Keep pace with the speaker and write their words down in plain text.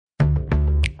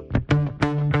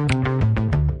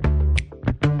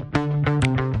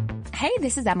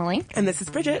this is Emily. And this is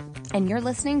Bridget. And you're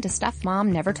listening to Stuff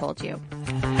Mom Never Told You.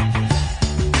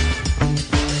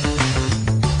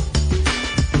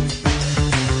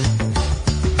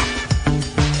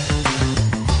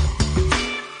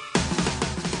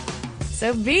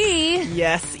 So, B.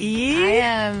 Yes, E. I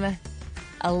am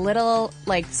a little,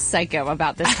 psycho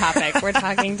about this topic we're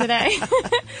talking today.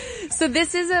 So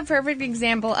this is a perfect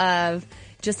example of,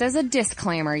 just as a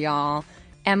disclaimer, y'all,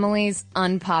 Emily's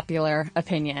unpopular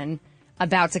opinion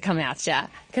about to come at ya.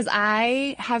 Because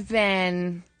I have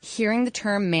been hearing the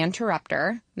term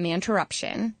manterrupting,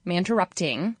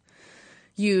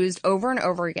 used over and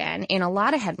over again in a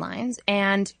lot of headlines.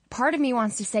 And part of me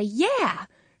wants to say, yeah,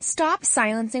 stop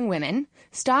silencing women.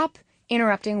 Stop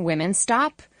interrupting women.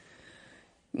 Stop,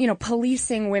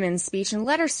 policing women's speech and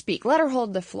let her speak. Let her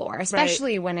hold the floor,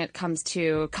 especially when it comes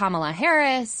to Kamala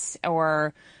Harris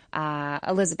or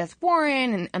Elizabeth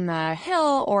Warren and the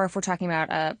Hill, or if we're talking about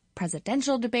a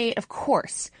presidential debate, of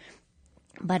course.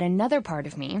 But another part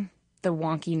of me, the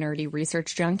wonky, nerdy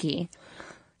research junkie,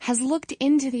 has looked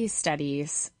into these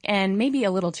studies, and maybe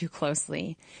a little too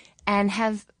closely, and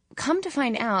have come to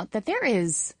find out that there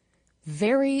is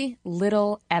very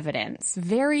little evidence,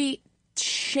 very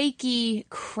shaky,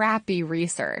 crappy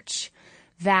research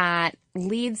that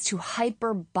leads to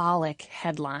hyperbolic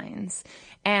headlines.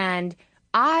 And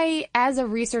I, as a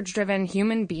research-driven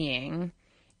human being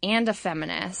and a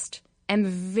feminist, am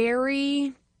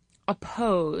very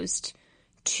opposed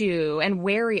to and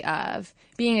wary of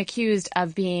being accused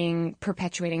of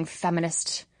perpetuating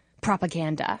feminist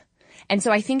propaganda. And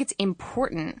so I think it's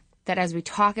important that as we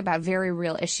talk about very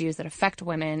real issues that affect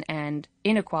women and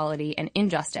inequality and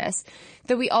injustice,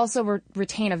 that we also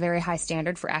retain a very high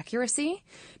standard for accuracy,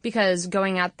 because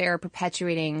going out there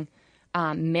perpetuating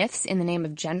myths in the name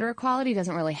of gender equality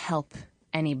doesn't really help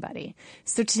anybody.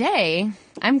 So today,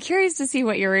 I'm curious to see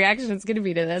what your reaction is going to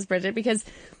be to this, Bridget, because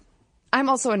I'm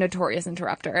also a notorious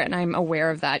interrupter, and I'm aware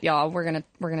of that, y'all. We're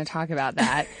gonna talk about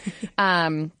that.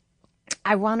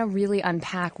 I want to really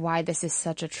unpack why this is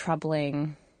such a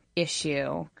troubling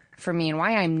issue for me and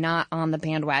why I'm not on the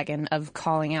bandwagon of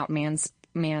calling out not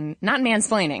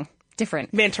mansplaining,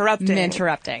 different.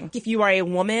 Manterrupting. If you are a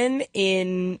woman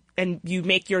and you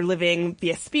make your living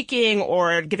via speaking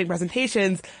or giving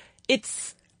presentations,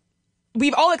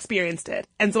 we've all experienced it.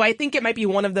 And so I think it might be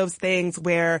one of those things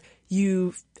where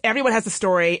everyone has a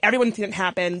story, everyone's seen it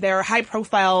happen. There are high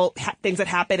profile things that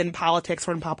happen in politics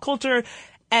or in pop culture.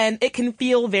 And it can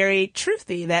feel very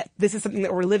truthy that this is something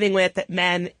that we're living with, that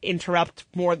men interrupt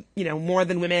more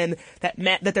than women,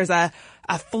 that there's a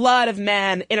flood of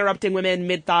men interrupting women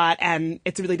mid-thought, and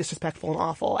it's really disrespectful and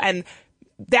awful. And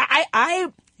that I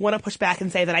want to push back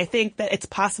and say that I think that it's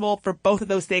possible for both of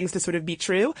those things to sort of be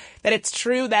true, that it's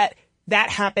true that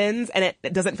happens and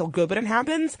it doesn't feel good when it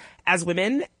happens as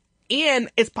women. And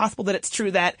it's possible that it's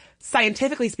true that,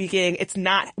 scientifically speaking,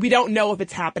 we don't know if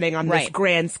it's happening on this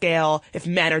grand scale if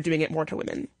men are doing it more to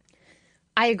women.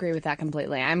 I agree with that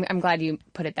completely. I'm glad you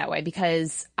put it that way,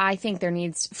 because I think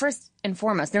first and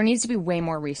foremost, there needs to be way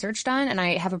more research done. And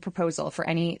I have a proposal for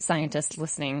any scientist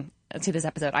listening to this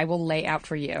episode. I will lay out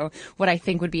for you what I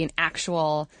think would be an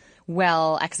actual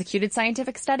well-executed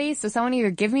scientific study. So someone either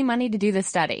give me money to do this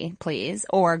study, please,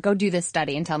 or go do this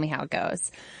study and tell me how it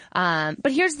goes.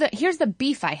 But here's the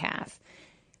beef I have.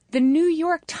 The New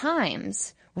York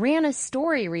Times ran a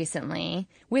story recently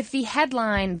with the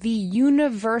headline, "The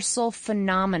Universal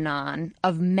Phenomenon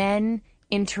of Men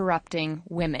Interrupting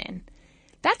Women."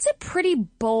 That's a pretty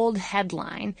bold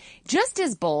headline. Just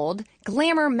as bold,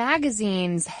 Glamour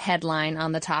magazine's headline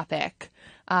on the topic,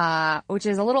 which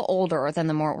is a little older than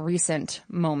the more recent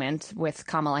moment with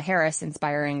Kamala Harris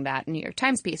inspiring that New York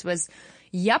Times piece, was,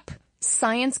 "Yup,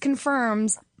 science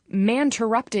confirms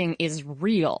manterrupting is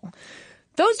real."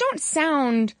 Those don't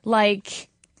sound like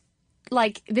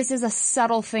this is a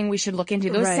subtle thing we should look into.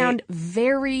 Those sound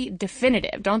very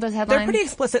definitive, don't those headlines? They're pretty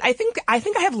explicit. I think I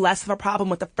have less of a problem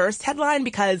with the first headline,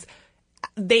 because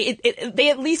they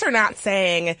at least are not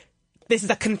saying this is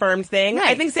a confirmed thing. Right.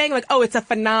 I think saying it's a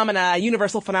phenomena, a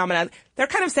universal phenomena. They're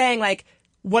kind of saying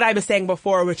what I was saying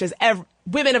before, which is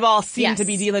women have all seemed to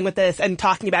be dealing with this and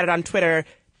talking about it on Twitter.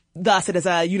 Thus, it is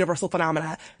a universal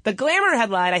phenomena. The Glamour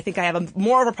headline, I think I have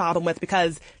more of a problem with,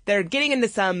 because they're getting into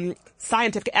some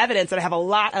scientific evidence that I have a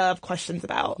lot of questions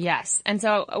about. Yes. And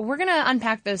so we're going to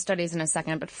unpack those studies in a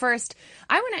second. But first,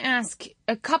 I want to ask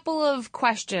a couple of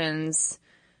questions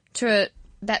that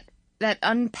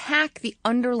unpack the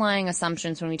underlying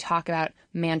assumptions when we talk about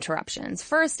manterruptions.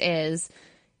 First is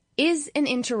an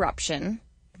interruption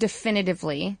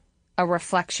definitively a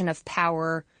reflection of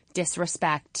power,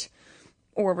 disrespect,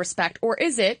 or respect? Or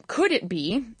could it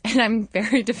be, and I'm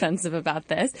very defensive about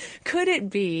this, could it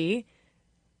be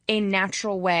a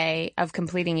natural way of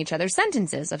completing each other's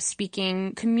sentences, of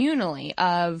speaking communally,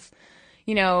 of,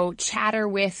 chatter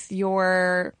with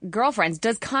your girlfriends?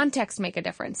 Does context make a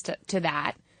difference to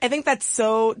that? I think that's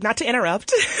so, not to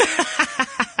interrupt,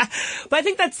 but I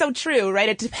think that's so true, right?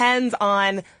 It depends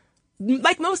on,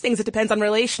 like most things, it depends on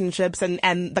relationships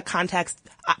and the context.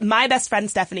 My best friend,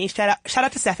 Stephanie, shout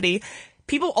out to Stephanie.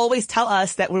 People always tell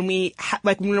us that when we're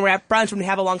at brunch, when we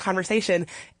have a long conversation,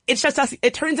 it's just us,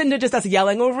 it turns into just us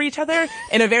yelling over each other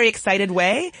in a very excited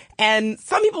way. And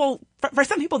for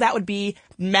some people that would be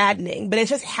maddening, but it's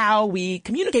just how we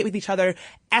communicate with each other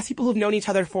as people who've known each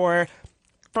other for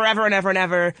forever and ever and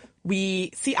ever. We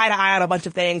see eye to eye on a bunch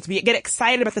of things. We get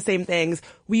excited about the same things.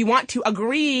 We want to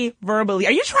agree verbally.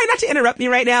 Are you trying not to interrupt me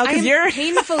right now? I'm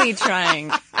painfully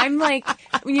trying. I'm like,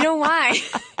 you know why?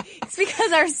 It's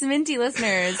because our Sminty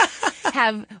listeners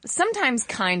have sometimes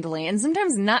kindly and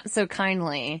sometimes not so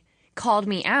kindly called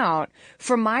me out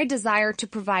for my desire to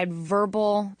provide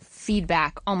verbal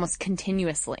feedback almost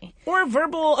continuously. Or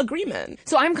verbal agreement.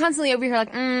 So I'm constantly over here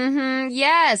like,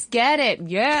 yes, get it,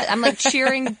 yeah. I'm like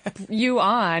cheering you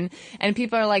on, and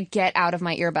people are like, get out of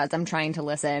my earbuds. I'm trying to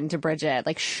listen to Bridget.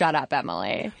 Like, shut up,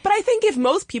 Emily. But I think if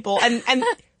most people, and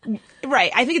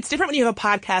right, I think it's different when you have a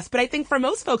podcast, but I think for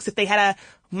most folks, if they had a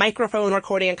microphone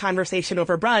recording a conversation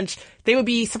over brunch, they would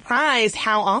be surprised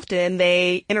how often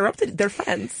they interrupted their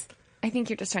friends. I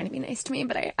think you're just trying to be nice to me,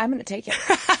 but I'm going to take it.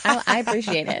 I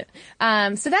appreciate it.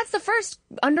 So that's the first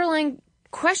underlying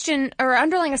question or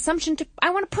underlying assumption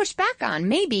I want to push back on.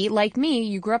 Maybe, like me,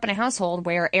 you grew up in a household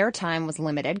where airtime was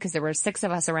limited because there were 6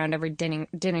 of us around every dinner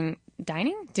table.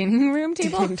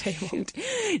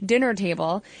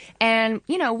 And,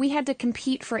 we had to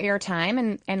compete for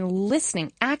airtime, and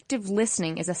listening, active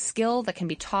listening is a skill that can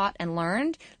be taught and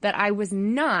learned that I was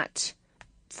not,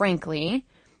 frankly,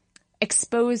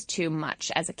 exposed to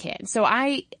much as a kid. So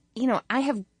I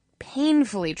have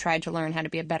painfully tried to learn how to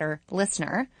be a better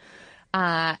listener.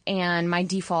 And my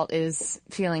default is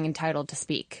feeling entitled to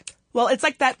speak. Well, it's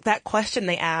like that question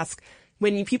they ask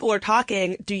when people are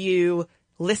talking, do you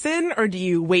listen or do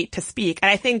you wait to speak? And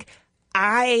I think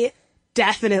I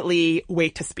definitely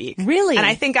wait to speak. Really? And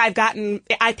I think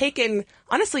I've taken,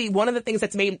 honestly, one of the things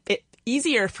that's made it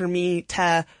easier for me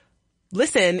to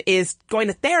listen is going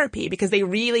to therapy, because they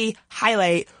really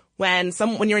highlight when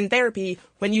you're in therapy,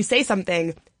 when you say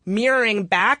something, mirroring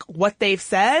back what they've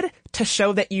said to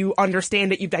show that you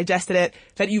understand it, you've digested it,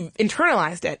 that you've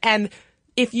internalized it. And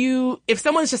if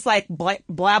someone's just like blah,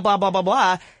 blah, blah, blah, blah,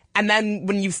 blah, and then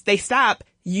when they stop,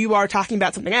 you are talking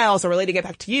about something else or relating it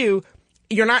back to you,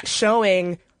 you're not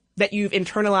showing that you've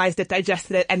internalized it,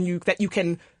 digested it, and that you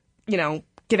can,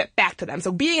 give it back to them.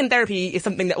 So being in therapy is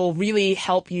something that will really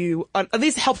help you, at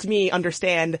least helped me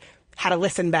understand how to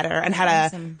listen better and how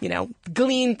to,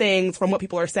 glean things from what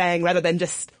people are saying rather than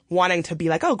just wanting to be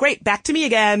like, oh, great, back to me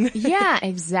again. Yeah,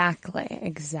 exactly.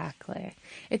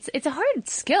 It's a hard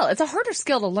skill. It's a harder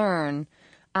skill to learn.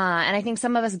 And I think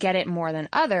some of us get it more than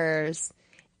others,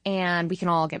 and we can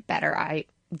all get better. I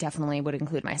definitely would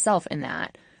include myself in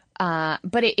that.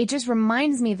 But it just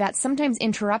reminds me that sometimes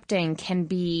interrupting can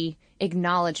be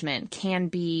acknowledgement, can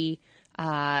be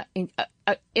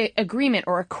agreement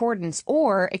or accordance,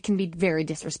 or it can be very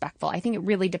disrespectful. I think it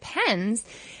really depends.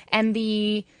 And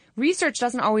the research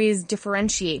doesn't always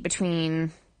differentiate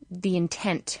between the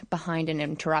intent behind an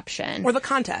interruption. Or the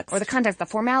context, the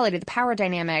formality, the power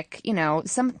dynamic. I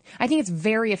think it's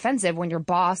very offensive when your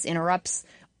boss interrupts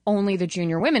only the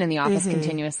junior women in the office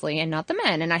continuously and not the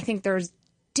men. And I think there's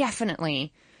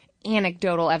definitely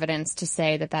anecdotal evidence to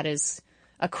say that is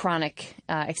a chronic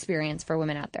experience for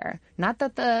women out there. Not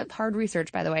that the hard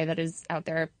research, by the way, that is out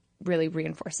there really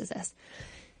reinforces this.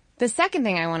 The second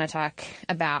thing I want to talk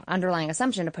about, underlying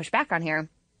assumption to push back on here,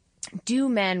 do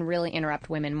men really interrupt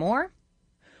women more?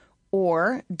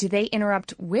 Or do they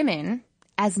interrupt women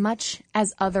as much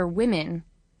as other women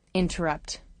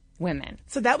interrupt women?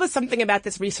 So that was something about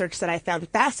this research that I found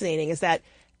fascinating, is that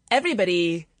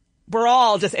we're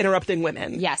all just interrupting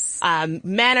women. Yes.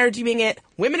 Men are doing it.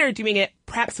 Women are doing it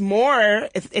perhaps more,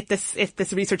 if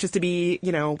this research is to be,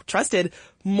 trusted,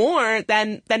 more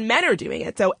than men are doing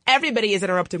it. So everybody is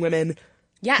interrupting women.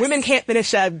 Yes. Women can't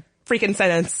finish a freaking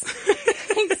sentence.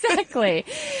 Exactly.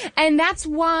 And that's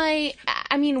why,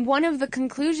 one of the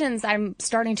conclusions I'm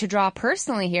starting to draw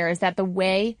personally here is that the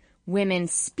way women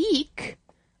speak,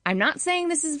 I'm not saying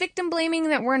this is victim blaming,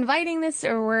 that we're inviting this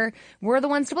or we're the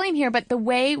ones to blame here, but the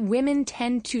way women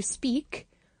tend to speak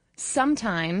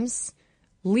sometimes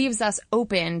leaves us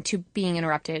open to being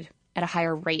interrupted at a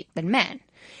higher rate than men.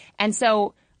 And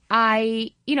so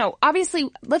obviously,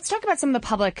 let's talk about some of the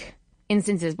public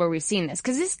instances where we've seen this,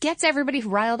 because this gets everybody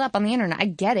riled up on the internet. I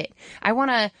get it. I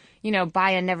want to,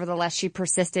 buy a "Nevertheless She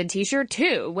Persisted" t-shirt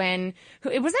too. Was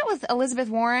that with Elizabeth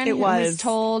Warren? It was. Who was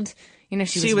told,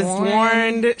 she was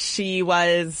warned. She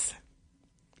was...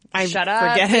 Shut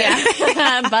up. Forget it.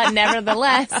 Yeah. But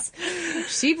nevertheless,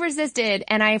 she persisted,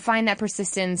 and I find that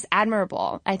persistence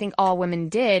admirable. I think all women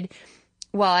did.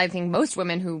 Well, I think most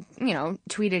women who,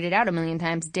 tweeted it out a million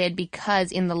times did,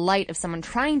 because in the light of someone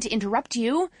trying to interrupt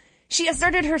you, she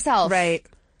asserted herself. Right.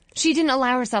 She didn't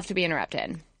allow herself to be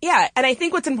interrupted. Yeah, and I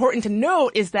think what's important to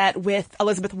note is that with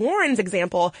Elizabeth Warren's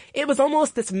example, it was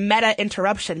almost this meta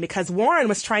interruption, because Warren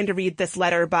was trying to read this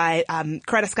letter by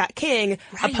Coretta Scott King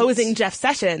opposing Jeff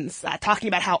Sessions, talking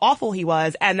about how awful he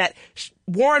was, and that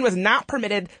Warren was not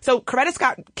permitted. So Coretta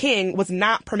Scott King was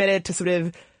not permitted to sort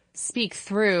of speak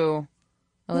through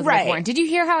Elizabeth Warren. Did you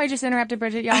hear how I just interrupted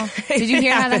Bridget, y'all? Did you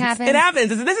hear how that happened? It happens.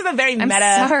 This is a very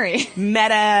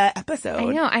meta episode. I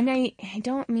know, and I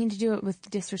don't mean to do it with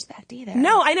disrespect either.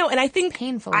 No, I know, and I think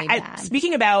painfully bad.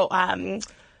 Speaking about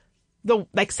the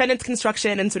sentence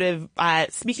construction and sort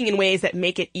of speaking in ways that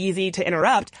make it easy to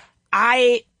interrupt,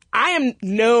 I am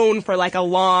known for a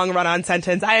long run-on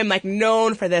sentence. I am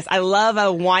known for this. I love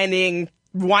a winding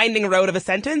road of a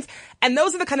sentence, and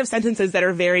those are the kind of sentences that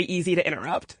are very easy to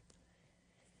interrupt.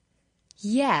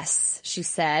 Yes, she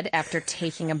said, after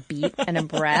taking a beat and a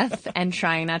breath and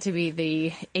trying not to be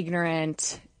the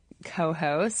ignorant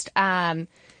co-host.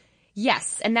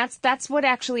 Yes, and that's what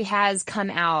actually has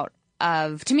come out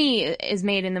of, to me, is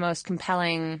made in the most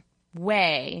compelling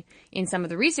way in some of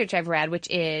the research I've read, which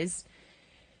is,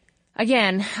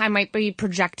 again, I might be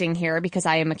projecting here because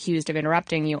I am accused of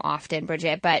interrupting you often,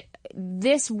 Bridget, but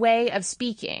this way of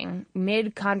speaking,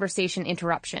 mid-conversation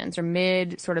interruptions or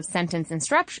mid-sort-of-sentence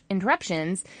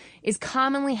interruptions, is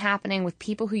commonly happening with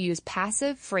people who use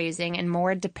passive phrasing and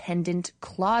more dependent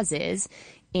clauses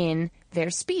in their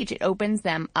speech. It opens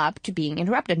them up to being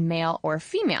interrupted, male or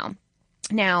female.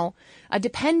 Now, a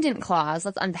dependent clause,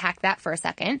 let's unpack that for a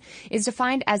second, is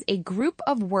defined as a group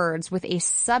of words with a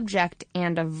subject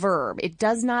and a verb. It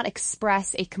does not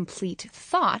express a complete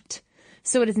thought,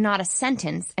 so it is not a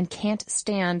sentence and can't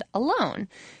stand alone.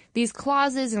 These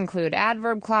clauses include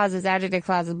adverb clauses, adjective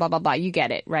clauses, blah, blah, blah. You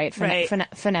get it, right?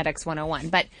 Phonetics 101.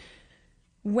 But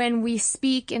when we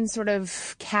speak in sort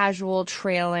of casual,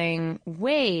 trailing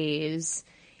ways,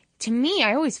 to me,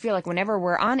 I always feel like whenever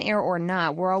we're on air or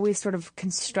not, we're always sort of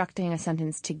constructing a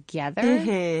sentence together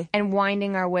and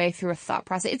winding our way through a thought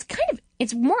process.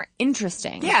 It's more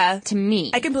interesting to me.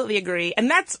 I completely agree. And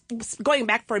that's going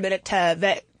back for a minute to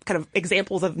the kind of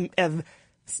examples of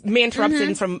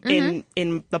manterruptions from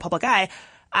in the public eye.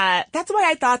 That's why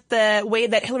I thought the way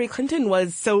that Hillary Clinton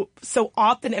was so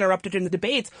often interrupted in the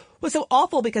debates was so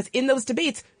awful, because in those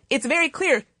debates, it's very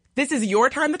clear this is your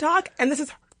time to talk and this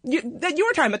is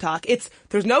your time to talk.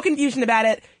 There's no confusion about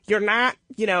it. You're not,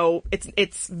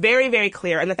 it's very, very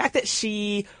clear. And the fact that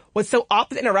she was so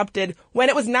often interrupted when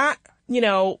it was not,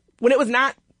 when it was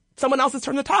not someone else's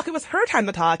turn to talk, it was her time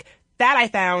to talk. That I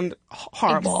found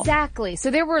horrible. Exactly.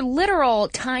 So there were literal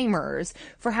timers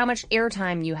for how much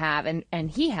airtime you have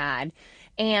and he had.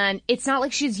 And it's not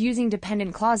like she's using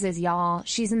dependent clauses, y'all.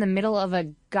 She's in the middle of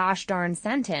a gosh darn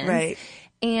sentence. Right.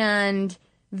 And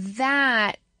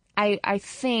that, I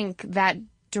think that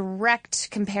direct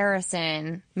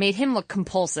comparison made him look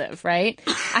compulsive, right?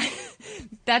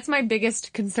 That's my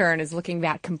biggest concern, is looking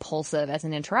that compulsive as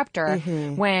an interrupter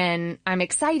when I'm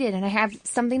excited and I have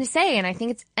something to say, and I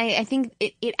think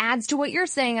it adds to what you're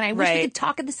saying, and I wish we could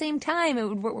talk at the same time. It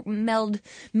would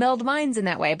meld minds in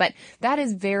that way. But that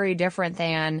is very different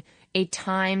than a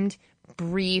timed,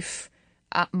 brief,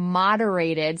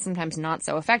 moderated, sometimes not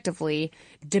so effectively,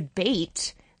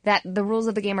 debate that the rules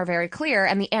of the game are very clear,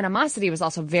 and the animosity was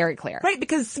also very clear. Right,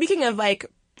 because speaking of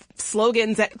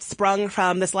slogans that sprung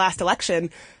from this last election,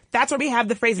 that's where we have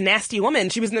the phrase nasty woman.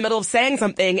 She was in the middle of saying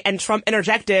something and Trump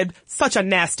interjected, such a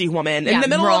nasty woman, in the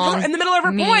middle of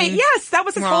her point. Yes, that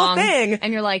was his whole thing.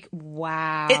 And you're like,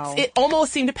 wow. It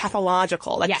almost seemed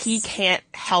pathological. He can't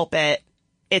help it.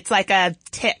 It's like a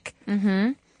tick.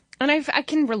 Mm-hmm. And I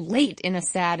can relate in a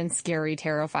sad and scary,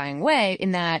 terrifying way,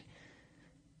 in that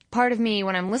part of me,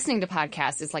 when I'm listening to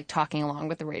podcasts, is like talking along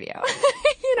with the radio.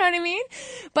 You know what I mean?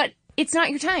 But it's not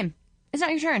your time. It's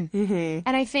not your turn. Mm-hmm.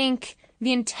 And I think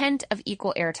the intent of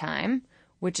equal airtime,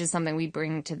 which is something we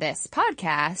bring to this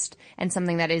podcast and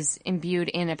something that is imbued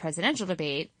in a presidential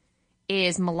debate,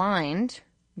 is maligned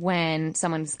when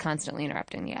someone's constantly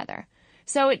interrupting the other.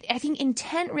 So I think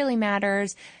intent really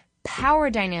matters. Power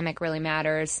dynamic really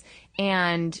matters.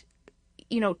 And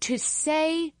to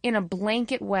say in a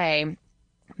blanket way,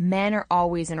 men are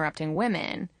always interrupting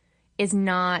women is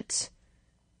not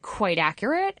quite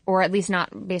accurate, or at least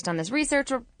not based on this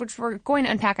research, which we're going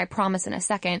to unpack, I promise, in a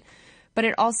second. But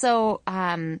it also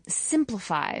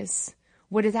simplifies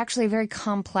what is actually a very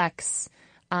complex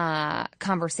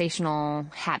conversational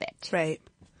habit. Right.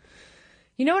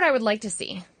 You know what I would like to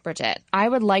see, Bridget? I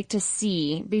would like to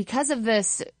see, because of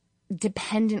this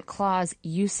dependent clause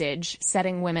usage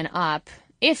setting women up,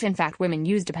 if in fact women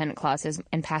use dependent clauses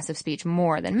and passive speech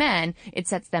more than men, it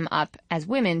sets them up as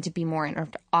women to be more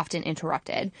often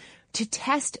interrupted. To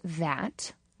test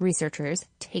that, researchers,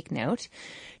 take note,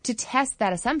 to test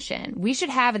that assumption, we should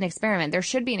have an experiment. There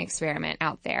should be an experiment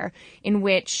out there in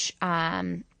which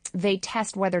they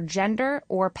test whether gender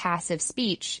or passive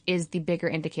speech is the bigger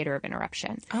indicator of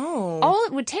interruption. Oh. All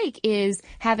it would take is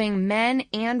having men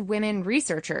and women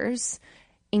researchers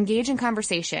engage in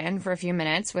conversation for a few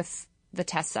minutes with the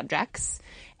test subjects.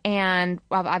 And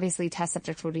obviously test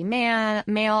subjects would be male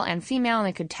and female, and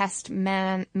they could test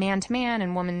man to man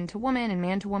and woman to woman and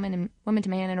man to woman and woman to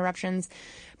man interruptions.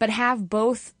 But have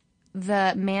both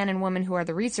the man and woman who are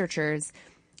the researchers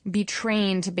be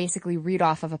trained to basically read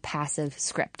off of a passive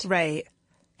script. Right.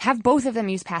 Have both of them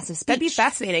use passive speech. That'd be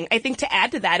fascinating. I think to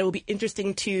add to that, it would be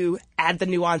interesting to add the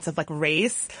nuance of like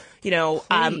race.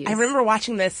 I remember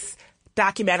watching this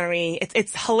documentary.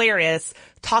 It's hilarious,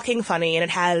 talking funny, and it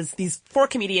has these 4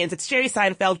 comedians. It's Jerry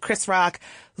Seinfeld, Chris Rock,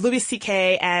 Louis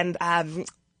C.K., and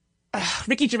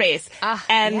Ricky Gervais.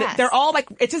 And yes. they're all like,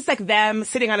 it's just like them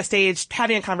sitting on a stage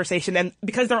having a conversation. And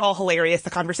because they're all hilarious, the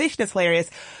conversation is hilarious.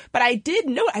 But I did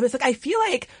note, I was like, I feel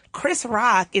like Chris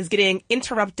Rock is getting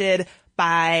interrupted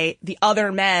by the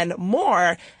other men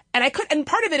more. And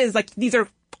part of it is like, these are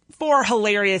 4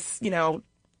 hilarious,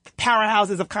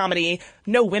 powerhouses of comedy.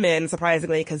 No women,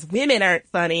 surprisingly, because women aren't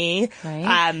funny.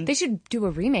 Right. They should do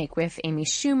a remake with Amy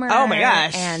Schumer. Oh my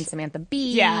gosh. And Samantha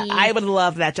Bee. Yeah, I would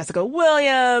love that. Jessica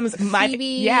Williams.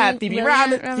 Phoebe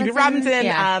Robinson.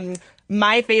 Yeah.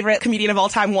 My favorite comedian of all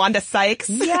time, Wanda Sykes.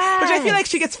 Yes. Which I feel like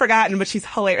she gets forgotten, but she's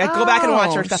hilarious. Go back and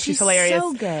watch her stuff. She's hilarious.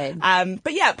 So good.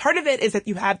 But yeah, part of it is that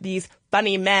you have these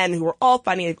funny men who are all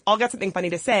funny. They've all got something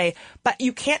funny to say, but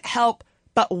you can't help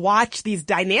but watch these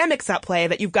dynamics at play,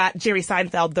 that you've got Jerry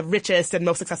Seinfeld, the richest and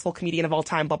most successful comedian of all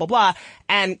time, blah, blah, blah,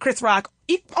 and Chris Rock,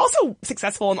 also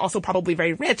successful and also probably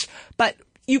very rich, but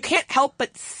you can't help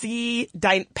but see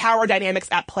power dynamics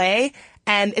at play,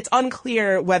 and it's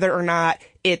unclear whether or not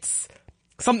it's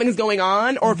something's going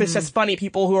on or if it's just funny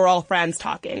people who are all friends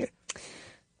talking.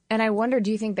 And I wonder,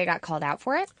 do you think they got called out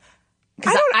for it?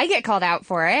 Because I get called out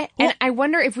for it, and I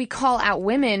wonder if we call out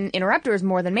women interrupters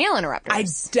more than male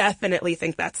interrupters. I definitely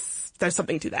think there's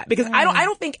something to that, because I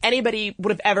don't think anybody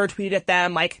would have ever tweeted at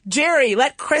them like, Jerry,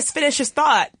 let Chris finish his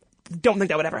thought. Don't think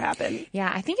that would ever happen.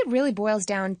 Yeah, I think it really boils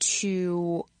down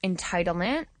to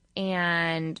entitlement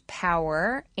and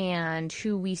power and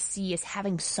who we see as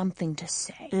having something to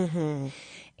say. Mm-hmm.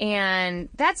 And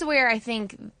that's where I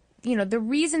think, the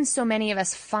reason so many of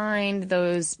us find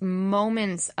those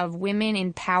moments of women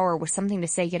in power with something to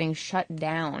say getting shut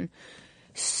down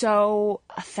so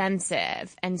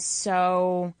offensive and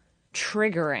so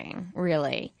triggering,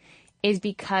 really, is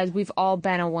because we've all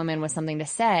been a woman with something to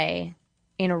say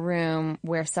in a room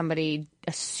where somebody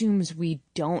assumes we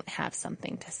don't have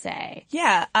something to say.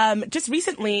 Yeah. Just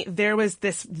recently, there was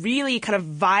this really kind of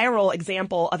viral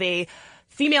example of a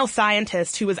female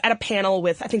scientist who was at a panel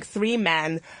with, I think, 3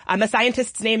 men. The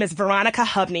scientist's name is Veronica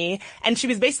Hubney, and she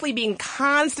was basically being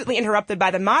constantly interrupted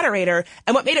by the moderator.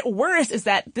 And what made it worse is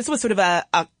that this was sort of a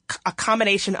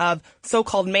combination of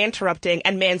so-called manterrupting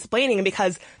and mansplaining,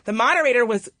 because the moderator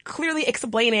was clearly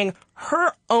explaining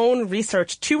her own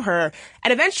research to her.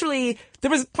 And eventually there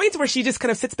was points where she just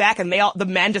kind of sits back and the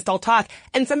men just all talk.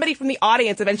 And somebody from the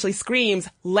audience eventually screams,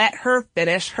 let her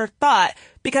finish her thought,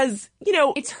 because,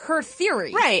 it's her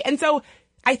theory. Right. And so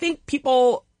I think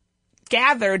people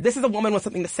gathered, this is a woman with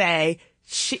something to say.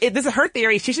 This is her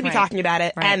theory. She should be talking about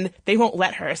it, and they won't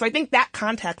let her. So I think that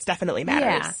context definitely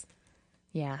matters.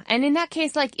 Yeah. And in that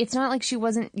case, it's not like she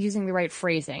wasn't using the right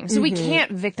phrasing. So we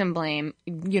can't victim blame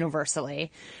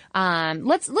universally.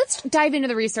 Let's dive into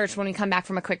the research when we come back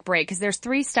from a quick break, because there's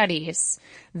 3 studies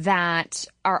that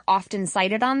are often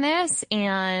cited on this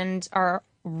and are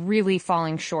really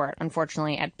falling short,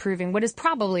 unfortunately, at proving what is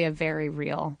probably a very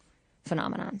real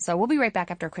phenomenon. So we'll be right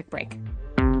back after a quick break.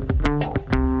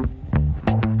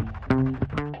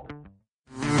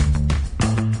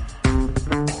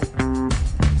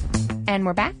 And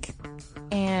we're back,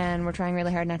 and we're trying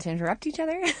really hard not to interrupt each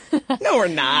other. No, we're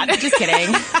not. Just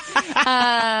kidding.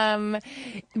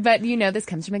 But this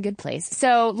comes from a good place.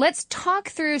 So let's talk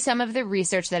through some of the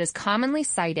research that is commonly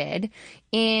cited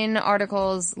in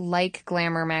articles like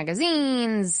Glamour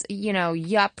magazines.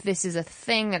 Yup, this is a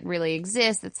thing that really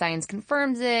exists, that science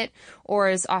confirms it, or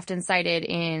is often cited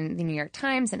in the New York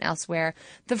Times and elsewhere.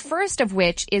 The first of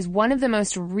which is one of the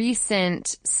most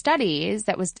recent studies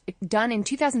that was done in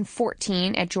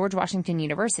 2014 at George Washington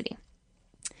University.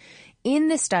 In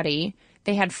this study,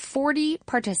 they had 40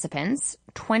 participants,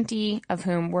 20 of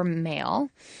whom were male,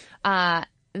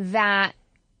 that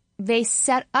they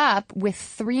set up with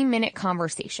 3-minute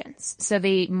conversations. So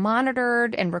they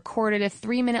monitored and recorded a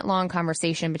 3-minute long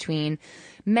conversation between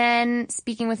men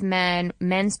speaking with men,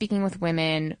 men speaking with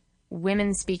women,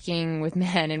 women speaking with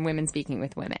men, and women speaking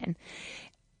with women.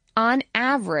 On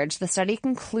average, the study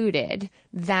concluded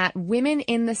that women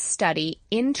in the study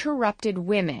interrupted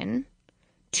women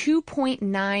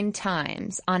 2.9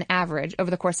 times on average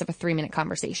over the course of a 3-minute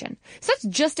conversation. So that's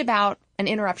just about an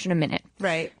interruption a minute.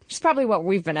 Right. Which is probably what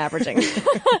we've been averaging.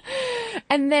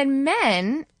 And then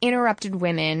men interrupted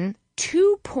women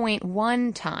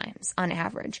 2.1 times on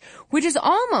average, which is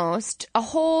almost a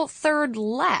whole third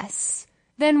less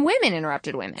than women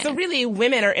interrupted women. So really,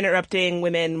 women are interrupting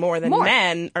women more than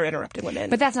men are interrupting women.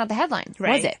 But that's not the headline,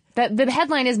 right. was it? The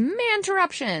headline is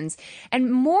Manterruptions.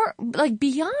 And more,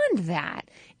 beyond that,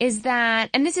 is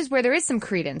that, and this is where there is some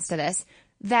credence to this,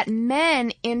 that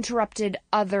men interrupted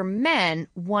other men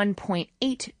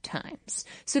 1.8 times.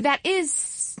 So that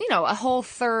is, a whole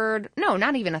third, no,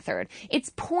 not even a third. It's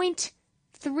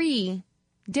 0.3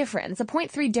 difference. It's a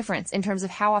 0.3 difference in terms of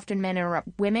how often men interrupt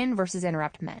women versus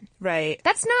interrupt men. Right.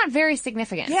 That's not very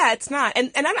significant. Yeah, it's not.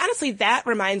 And honestly, that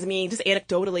reminds me, just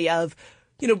anecdotally, of,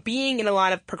 being in a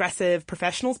lot of progressive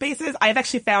professional spaces. I've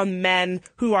actually found men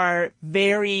who are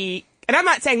very, and I'm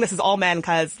not saying this is all men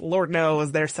because Lord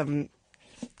knows there's some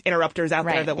interrupters out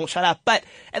there that won't shut up. But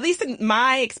at least in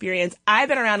my experience, I've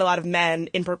been around a lot of men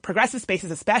in progressive spaces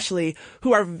especially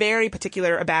who are very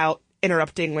particular about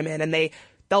interrupting women. And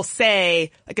they'll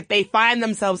say, if they find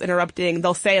themselves interrupting,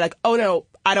 they'll say oh no,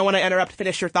 I don't want to interrupt,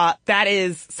 finish your thought. That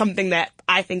is something that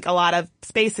I think a lot of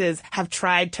spaces have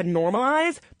tried to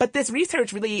normalize. But this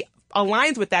research really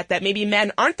aligns with that maybe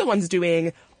men aren't the ones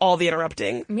doing all the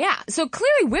interrupting. Yeah. So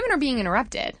clearly women are being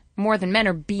interrupted more than men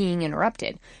are being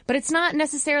interrupted. But it's not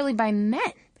necessarily by men.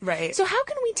 Right. So how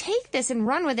can we take this and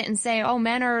run with it and say, oh,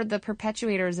 men are the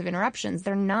perpetuators of interruptions?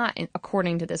 They're not,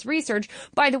 according to this research,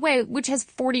 by the way, which has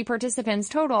 40 participants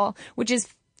total, which is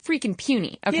freaking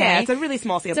puny. Okay. Yeah, it's a really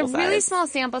small sample size. It's a really small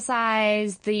sample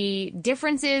size. The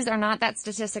differences are not that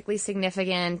statistically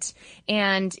significant.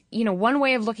 And, one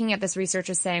way of looking at this research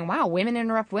is saying, wow, women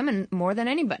interrupt women more than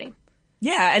anybody.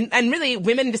 Yeah, and really,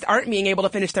 women just aren't being able to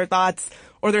finish their thoughts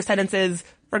or their sentences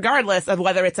regardless of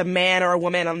whether it's a man or a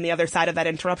woman on the other side of that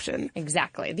interruption.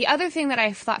 Exactly. The other thing that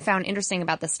I found interesting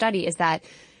about the study is that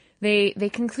they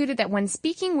concluded that when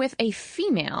speaking with a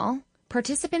female,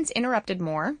 participants interrupted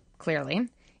more, clearly,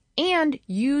 and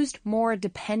used more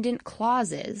dependent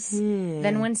clauses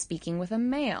than when speaking with a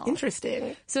male.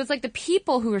 Interesting. So it's like the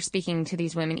people who were speaking to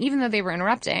these women, even though they were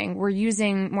interrupting, were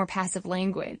using more passive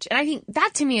language. And I think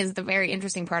that to me is the very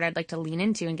interesting part I'd like to lean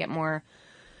into and get more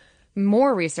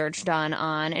research done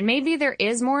on. And maybe there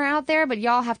is more out there, but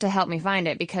y'all have to help me find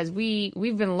it because we've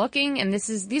been looking and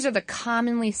these are the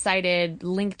commonly cited,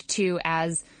 linked to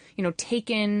as,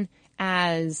 taken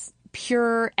as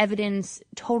pure evidence,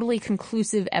 totally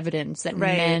conclusive evidence that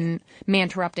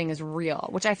manterrupting is real,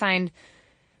 which I find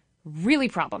really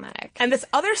problematic. And this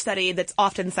other study that's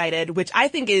often cited, which I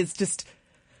think is just,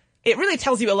 it really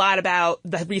tells you a lot about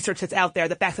the research that's out there,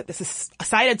 the fact that this is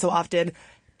cited so often,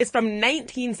 is from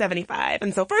 1975.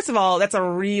 And so first of all, that's a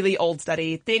really old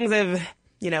study. Things have,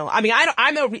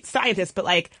 I'm no scientist, but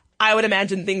I would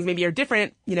imagine things maybe are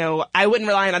different. I wouldn't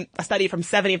rely on a study from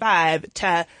 75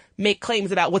 to make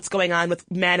claims about what's going on with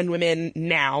men and women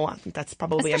now. I think that's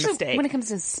probably Especially a mistake. when it comes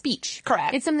to speech.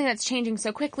 Correct. It's something that's changing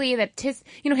so quickly that,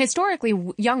 historically,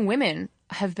 young women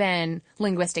have been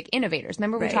linguistic innovators.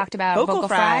 Remember we talked about vocal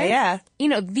fry? Yeah.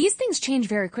 These things change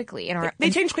very quickly. They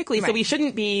change quickly, so we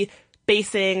shouldn't be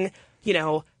basing,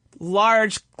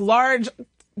 large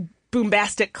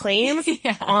bombastic claims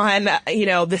on,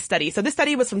 this study. So this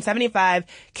study was from 75,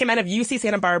 came out of UC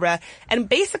Santa Barbara, and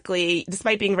basically,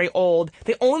 despite being very old,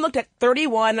 they only looked at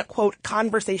 31, quote,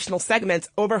 conversational segments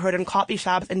overheard in coffee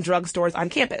shops and drugstores on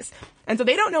campus. And so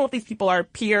they don't know if these people are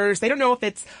peers. They don't know if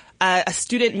it's a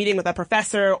student meeting with a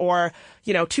professor or,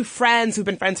 two friends who've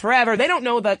been friends forever. They don't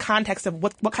know the context of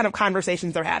what kind of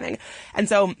conversations they're having. And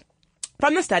so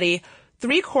from the study,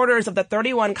 3/4 of the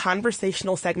 31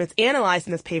 conversational segments analyzed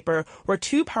in this paper were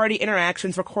two-party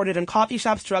interactions recorded in coffee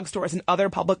shops, drugstores, and other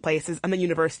public places in the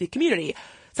university community.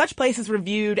 Such places were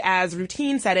viewed as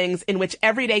routine settings in which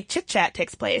everyday chit-chat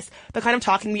takes place, the kind of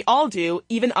talking we all do,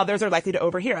 even others are likely to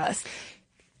overhear us.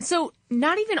 So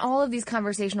not even all of these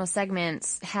conversational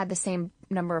segments had the same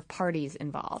number of parties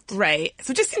involved. Right.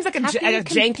 So it just seems like a How can you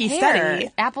janky compare study.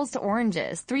 apples to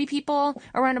oranges. 3 people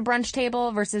around a brunch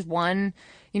table versus one,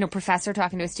 professor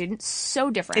talking to a student. So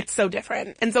different. It's so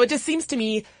different. And so it just seems to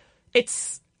me,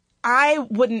 if I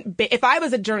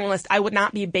was a journalist, I would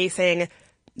not be basing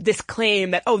this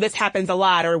claim that, this happens a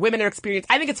lot or women are experienced.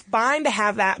 I think it's fine to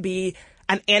have that be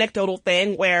an anecdotal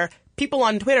thing where people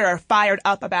on Twitter are fired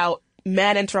up about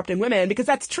men interrupting women, because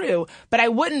that's true. But I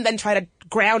wouldn't then try to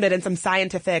ground it in some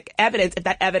scientific evidence if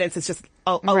that evidence is just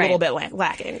a little bit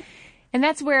lacking. And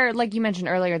that's where, like you mentioned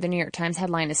earlier, the New York Times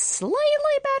headline is slightly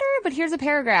better, but here's a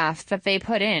paragraph that they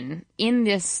put in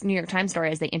this New York Times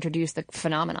story as they introduce the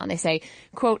phenomenon. They say,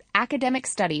 quote, academic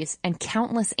studies and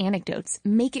countless anecdotes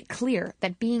make it clear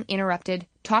that being interrupted,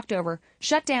 talked over,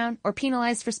 shut down, or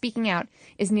penalized for speaking out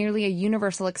is nearly a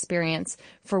universal experience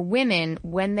for women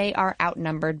when they are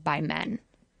outnumbered by men.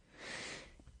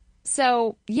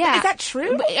 So, yeah. Is that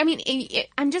true? I mean,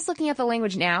 I'm just looking at the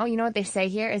language now. You know what they say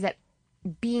here is that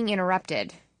being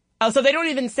interrupted. Oh, so they don't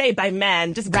even say by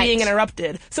men, just being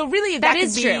interrupted. So really, that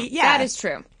is could true. be, yeah. That is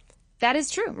true. That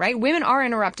is true, right? Women are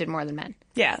interrupted more than men.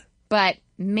 Yeah. But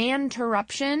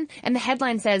manterruption, and the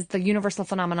headline says the universal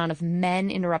phenomenon of men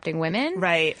interrupting women.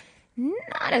 Right.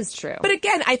 Not as true. But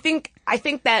again, I think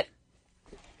that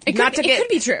it could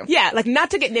be true. Yeah, like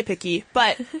not to get nitpicky,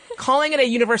 but calling it a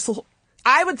universal,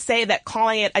 I would say that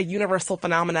calling it a universal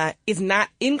phenomena is not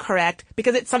incorrect,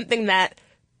 because it's something that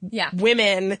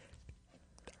women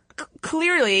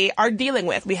clearly are dealing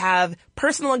with. We have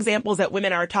personal examples that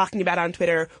women are talking about on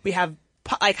Twitter. We have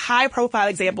high profile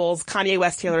examples, Kanye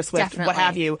West, Taylor Swift, Definitely. what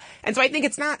have you. And so I think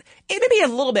it may be a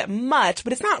little bit much,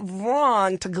 but it's not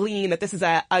wrong to glean that this is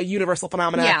a universal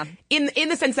phenomena. Yeah. In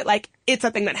the sense that it's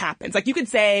a thing that happens. Like you could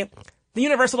say the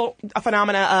universal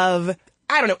phenomena of,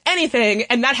 I don't know, anything,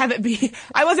 and not have it be,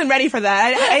 I wasn't ready for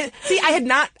that.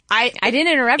 I didn't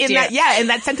interrupt you. In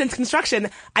that sentence construction,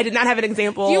 I did not have an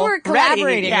example. You were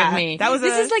collaborating ready. with me.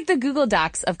 This is like the Google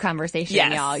Docs of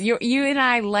conversation, y'all. You and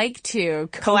I like to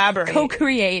collaborate,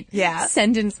 co-create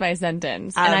sentence by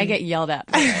sentence, and I get yelled at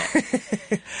by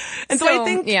it. And so I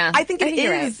think it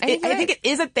is. I think it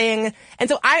is a thing. And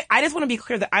so I just want to be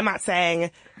clear that I'm not saying,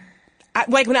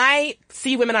 when I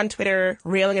see women on Twitter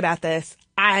railing about this,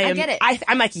 I get it.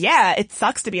 I'm like, yeah, it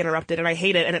sucks to be interrupted, and I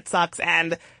hate it, and it sucks,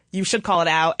 and you should call it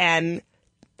out, and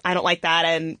I don't like that,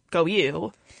 and go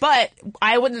you. But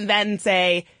I wouldn't then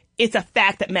say it's a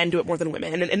fact that men do it more than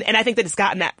women, and I think that it's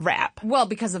gotten that rap. Well,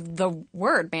 because of the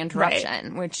word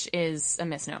manterruption, which is a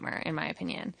misnomer, in my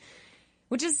opinion.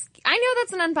 Which is, I know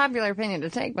that's an unpopular opinion to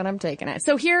take, but I'm taking it.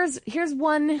 So here's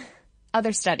one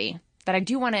other study that I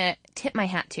do want to tip my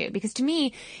hat to, because to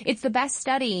me, it's the best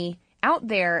study out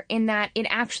there in that it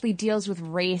actually deals with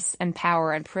race and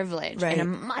power and privilege in a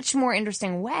much more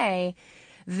interesting way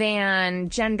than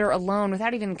gender alone,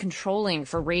 without even controlling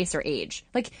for race or age.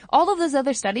 Like all of those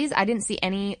other studies, I didn't see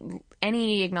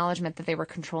any acknowledgement that they were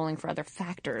controlling for other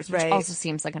factors, which also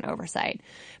seems like an oversight.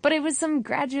 But it was some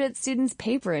graduate student's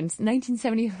paper in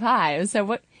 1975. So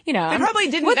what, they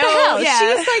probably didn't what know. The hell? Yeah. She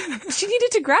was like, she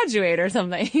needed to graduate or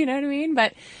something. You know what I mean?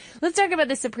 But let's talk about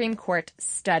the Supreme Court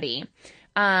study.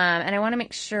 And I want to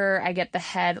make sure I get the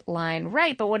headline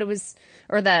right, but what it was,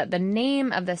 or the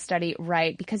name of the study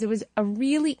right, because it was a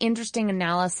really interesting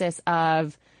analysis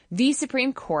of the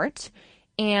Supreme Court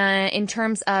and in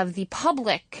terms of the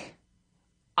public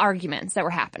arguments that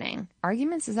were happening.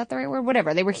 Arguments? Is that the right word?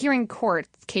 Whatever. They were hearing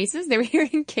cases. They were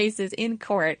hearing cases in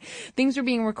court. Things were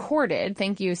being recorded.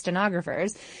 Thank you,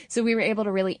 stenographers. So we were able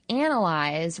to really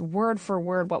analyze word for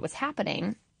word what was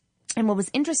happening. And what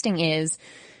was interesting is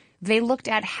they looked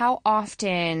at how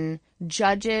often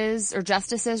justices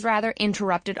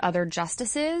interrupted other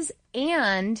justices,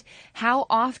 and how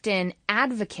often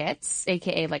advocates,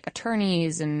 aka like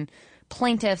attorneys and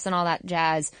plaintiffs and all that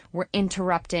jazz, were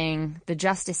interrupting the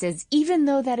justices, even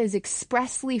though that is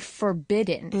expressly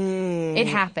forbidden. It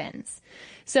happens.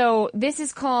 So this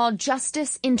is called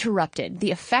Justice Interrupted,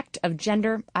 the effect of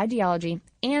gender, ideology,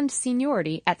 and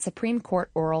seniority at Supreme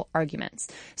Court oral arguments.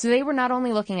 So they were not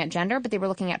only looking at gender, but they were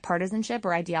looking at partisanship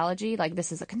or ideology, like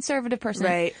this is a conservative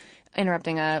person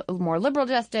interrupting a more liberal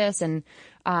justice, and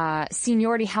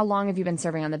seniority, how long have you been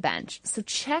serving on the bench? So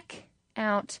check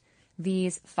out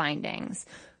these findings.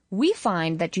 We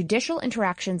find that judicial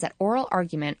interactions at oral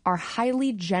argument are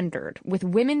highly gendered, with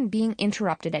women being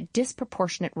interrupted at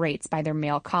disproportionate rates by their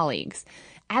male colleagues,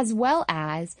 as well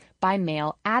as by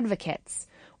male advocates.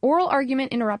 Oral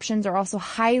argument interruptions are also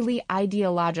highly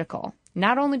ideological,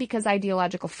 not only because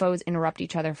ideological foes interrupt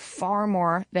each other far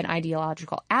more than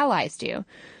ideological allies do,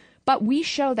 but we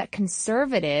show that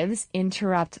conservatives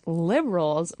interrupt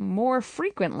liberals more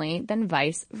frequently than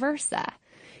vice versa.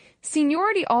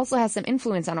 Seniority also has some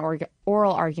influence on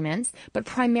oral arguments, but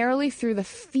primarily through the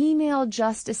female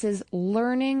justices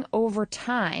learning over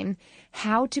time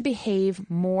how to behave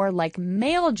more like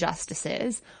male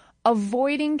justices,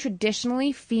 avoiding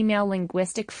traditionally female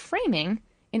linguistic framing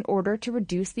in order to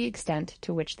reduce the extent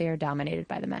to which they are dominated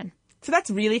by the men. So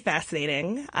that's really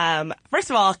fascinating.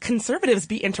 First of all, conservatives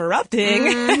be interrupting.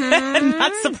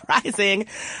 Not surprising.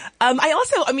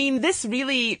 This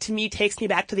really, to me, takes me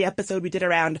back to the episode we did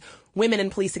around women in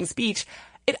policing speech.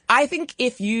 I think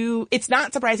it's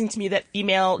not surprising to me that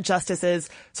female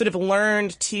justices sort of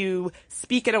learned to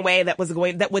speak in a way that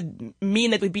would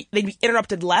mean that they'd be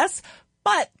interrupted less.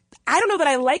 But I don't know that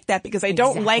I like that, because I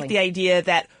don't like the idea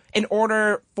that in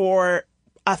order for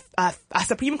a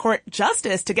Supreme Court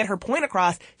justice to get her point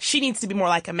across, she needs to be more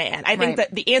like a man. I think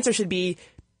that the answer should be,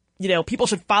 people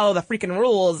should follow the freaking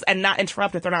rules and not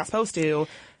interrupt if they're not supposed to.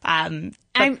 What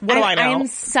do I know? I'm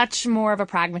such more of a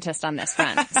pragmatist on this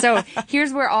front. So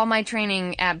here's where all my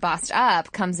training at Bossed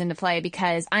Up comes into play,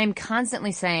 because I'm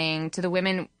constantly saying to the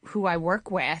women who I work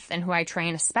with and who I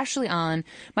train, especially on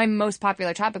my most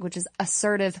popular topic, which is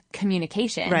assertive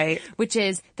communication, right? Which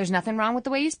is, there's nothing wrong with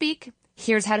the way you speak.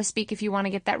 Here's how to speak if you want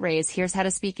to get that raise. Here's how to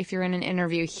speak if you're in an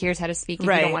interview. Here's how to speak if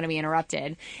you don't want to be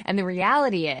interrupted. And the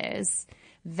reality is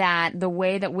that the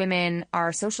way that women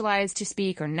are socialized to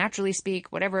speak or naturally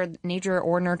speak, whatever nature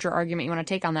or nurture argument you want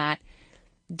to take on that,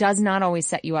 does not always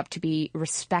set you up to be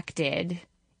respected,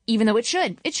 even though it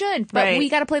should. It should. But we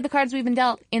got to play the cards we've been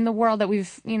dealt in the world that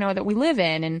that we live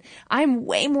in. And I'm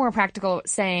way more practical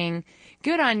saying,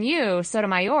 good on you,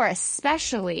 Sotomayor,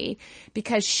 especially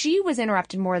because she was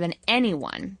interrupted more than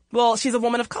anyone. Well, she's a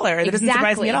woman of color. That doesn't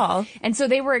surprise me at all. And so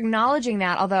they were acknowledging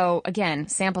that, although, again,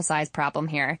 sample size problem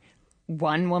here.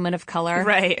 One woman of color.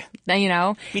 Right. We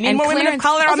need more women of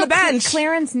color on the bench.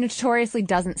 Clarence notoriously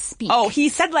doesn't speak. Oh, he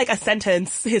said like a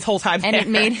sentence his whole time and it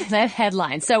made that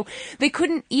headline. So they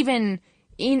couldn't even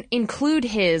include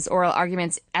his oral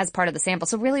arguments as part of the sample.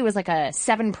 So really it was like a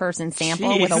 7-person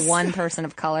sample with a 1 person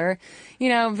of color,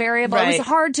 variable. Right. It was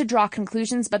hard to draw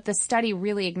conclusions, but the study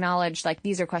really acknowledged, like,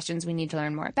 these are questions we need to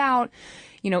learn more about.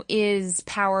 Is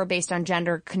power based on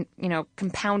gender,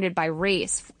 compounded by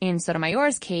race in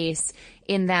Sotomayor's case,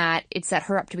 in that it set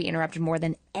her up to be interrupted more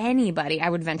than anybody? I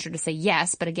would venture to say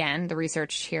yes, but again, the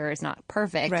research here is not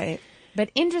perfect. Right.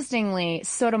 But interestingly,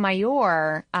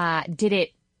 Sotomayor did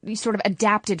it sort of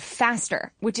adapted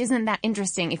faster, which isn't that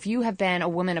interesting. If you have been a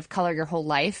woman of color your whole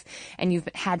life and you've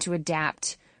had to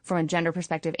adapt from a gender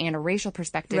perspective and a racial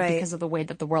perspective because of the way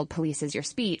that the world polices your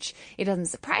speech, it doesn't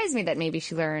surprise me that maybe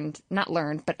she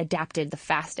but adapted the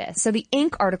fastest. So the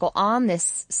Inc. article on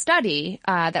this study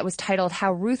that was titled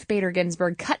How Ruth Bader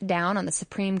Ginsburg Cut Down on the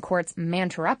Supreme Court's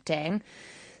Manterrupting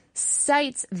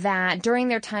cites that during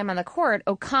their time on the court,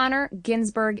 O'Connor,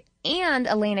 Ginsburg, and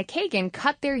Elena Kagan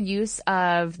cut their use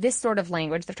of this sort of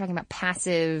language, they're talking about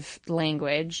passive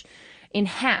language, in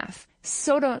half.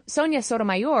 Sonia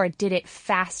Sotomayor did it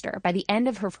faster. By the end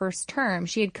of her first term,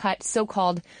 she had cut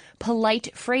so-called polite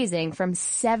phrasing from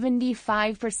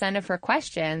 75% of her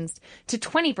questions to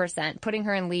 20%, putting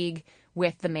her in league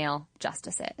with the male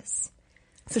justices.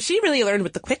 So she really learned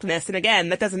with the quickness. And again,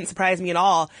 that doesn't surprise me at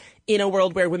all in a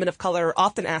world where women of color are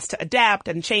often asked to adapt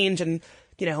and change and,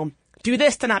 do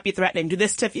this to not be threatening, do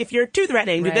this to, if you're too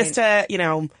threatening, do this to,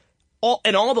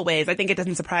 in all the ways. I think it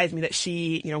doesn't surprise me that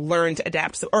she, learned to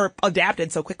adapt or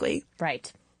adapted so quickly.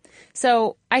 Right.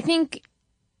 So I think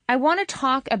I want to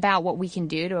talk about what we can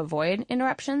do to avoid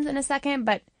interruptions in a second,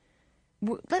 but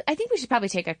I think we should probably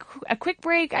take a quick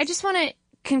break. I just want to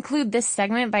conclude this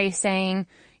segment by saying,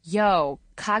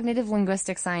 cognitive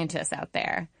linguistic scientists out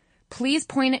there, please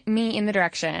point me in the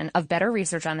direction of better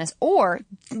research on this, or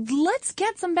let's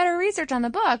get some better research on the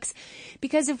books,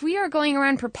 because if we are going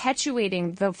around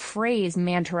perpetuating the phrase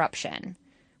manterruption,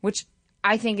 which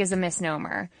I think is a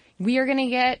misnomer, we are going to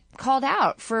get called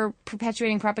out for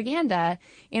perpetuating propaganda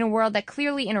in a world that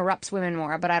clearly interrupts women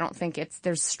more, but I don't think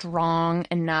there's strong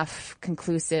enough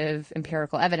conclusive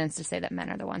empirical evidence to say that men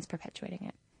are the ones perpetuating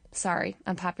it. Sorry,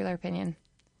 unpopular opinion.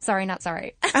 Sorry, not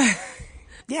sorry.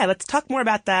 Yeah, let's talk more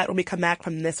about that when we come back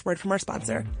from this word from our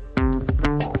sponsor.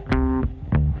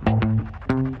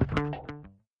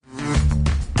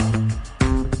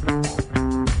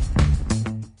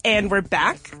 And we're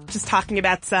back, just talking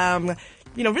about some,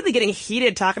 really getting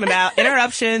heated, talking about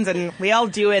interruptions, and we all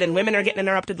do it, and women are getting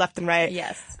interrupted left and right.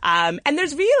 Yes. And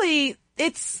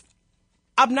it's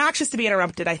obnoxious to be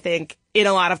interrupted, I think, in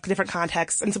a lot of different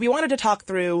contexts. And so we wanted to talk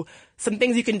through some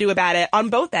things you can do about it on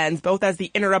both ends, both as the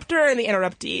interrupter and the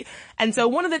interruptee. And so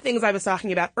one of the things I was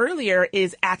talking about earlier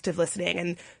is active listening.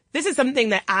 And this is something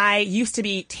that I used to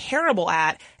be terrible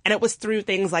at, and it was through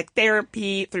things like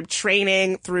therapy, through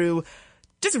training, through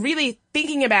just really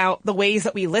thinking about the ways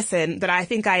that we listen, that I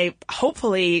think I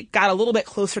hopefully got a little bit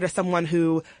closer to someone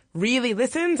who really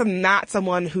listens and not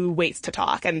someone who waits to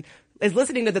talk and is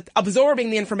listening to absorbing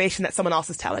the information that someone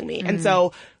else is telling me. Mm-hmm. And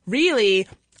so really,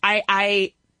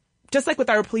 I just like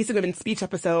with our Policing Women's Speech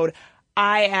episode,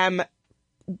 my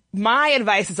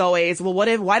advice is always, well,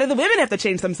 why do the women have to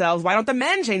change themselves? Why don't the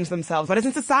men change themselves? Why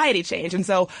doesn't society change? And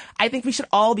so I think we should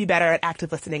all be better at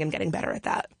active listening and getting better at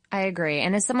that. I agree.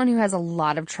 And as someone who has a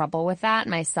lot of trouble with that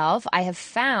myself, I have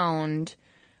found,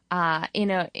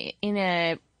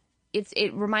 it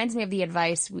reminds me of the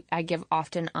advice I give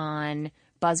often on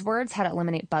buzzwords, how to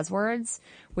eliminate buzzwords,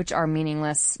 which are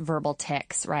meaningless verbal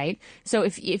tics, right? So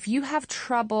if you have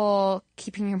trouble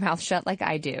keeping your mouth shut like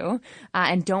I do,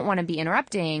 and don't want to be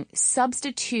interrupting,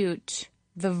 substitute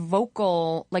the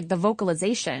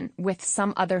vocalization with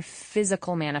some other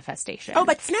physical manifestation. Oh,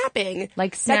 like snapping.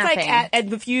 Like snapping. That's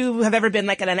like, if you have ever been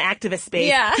like at an activist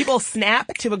space, people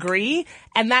snap to agree,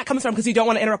 and that comes from because you don't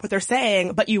want to interrupt what they're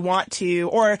saying, but you want to.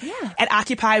 Or at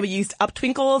Occupy, we used up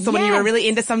twinkles, so when you were really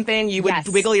into something, you would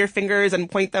wiggle your fingers and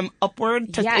point them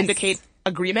upward to indicate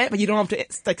agreement, but you don't have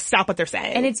to stop what they're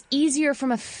saying. And it's easier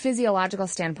from a physiological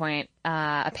standpoint,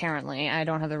 apparently. I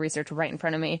don't have the research right in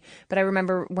front of me, but I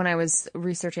remember when I was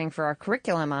researching for our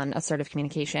curriculum on assertive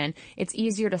communication, it's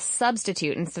easier to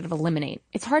substitute instead of eliminate.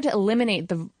 It's hard to eliminate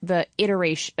the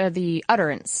iteration, the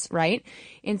utterance, right?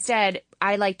 Instead,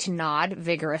 I like to nod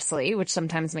vigorously, which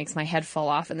sometimes makes my head fall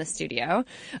off in the studio,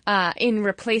 in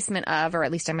replacement of, or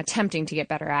at least I'm attempting to get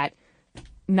better at,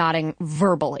 nodding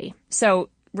verbally. So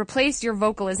replace your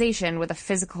vocalization with a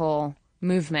physical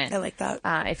movement. I like that.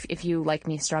 If you, like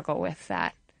me, struggle with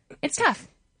that. It's tough.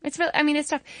 It's tough.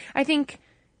 I think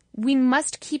we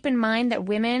must keep in mind that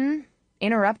women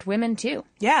interrupt women too.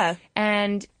 Yeah.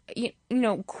 And,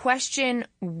 question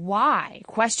why.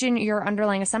 Question your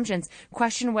underlying assumptions.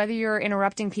 Question whether you're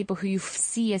interrupting people who you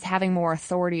see as having more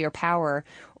authority or power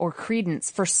or credence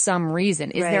for some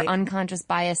reason. Is there unconscious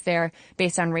bias there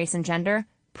based on race and gender?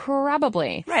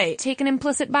 Probably. Right. Take an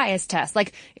implicit bias test.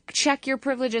 Like, check your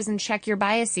privileges and check your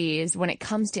biases when it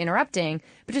comes to interrupting,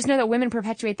 but just know that women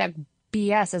perpetuate that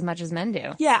BS as much as men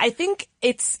do. Yeah, I think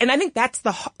that's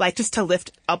just to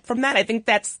lift up from that, I think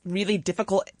that's really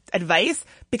difficult advice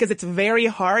because it's very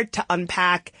hard to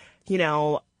unpack,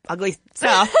 ugly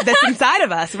stuff that's inside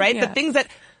of us, right? Yeah. The things that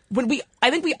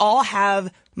I think we all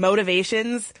have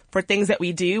motivations for things that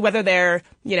we do, whether they're,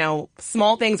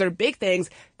 small things or big things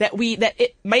that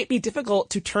it might be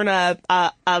difficult to turn a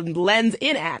lens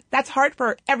in at. That's hard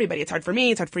for everybody. It's hard for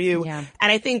me. It's hard for you. Yeah.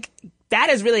 And I think that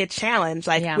is really a challenge.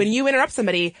 Like when you interrupt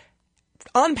somebody,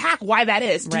 unpack why that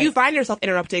is. Do you find yourself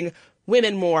interrupting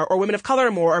women more, or women of color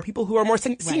more, or people who are more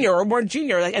senior or more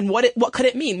junior? And what could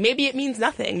it mean? Maybe it means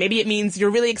nothing. Maybe it means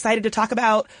you're really excited to talk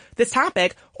about this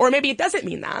topic, or maybe it doesn't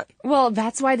mean that. Well,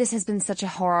 that's why this has been such a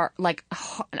I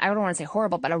don't want to say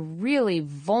horrible, but a really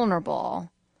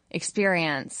vulnerable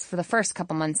experience for the first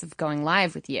couple months of going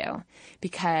live with you,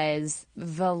 because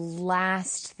the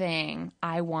last thing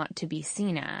I want to be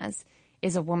seen as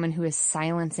is a woman who is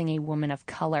silencing a woman of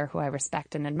color who I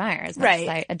respect and admire as much as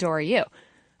I adore you.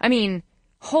 I mean,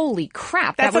 holy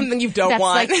crap. That's something you don't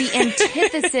want. That's like the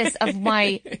antithesis of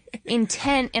my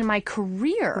intent in my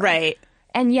career. Right.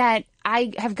 And yet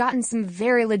I have gotten some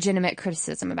very legitimate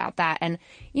criticism about that. And,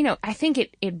 I think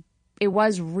it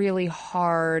was really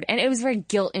hard, and it was very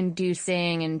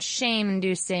guilt-inducing and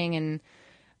shame-inducing, and,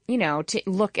 to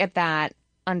look at that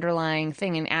underlying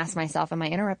thing and ask myself, am I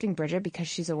interrupting Bridget because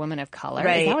she's a woman of color?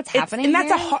 Right. Is that what's happening and here?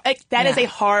 That is a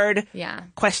hard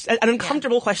question, an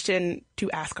uncomfortable question to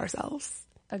ask ourselves.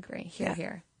 Agree.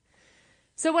 Here.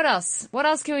 So what else? What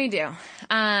else can we do?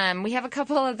 We have a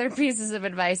couple other pieces of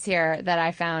advice here that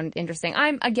I found interesting.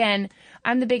 I'm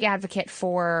the big advocate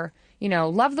for,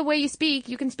 love the way you speak.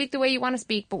 You can speak the way you want to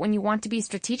speak, but when you want to be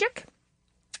strategic,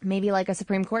 maybe like a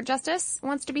Supreme Court justice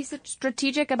wants to be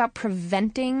strategic about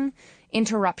preventing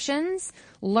interruptions,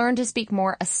 learn to speak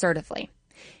more assertively.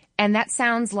 And that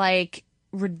sounds like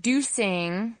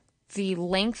reducing the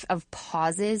length of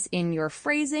pauses in your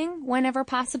phrasing whenever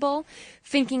possible,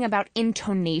 thinking about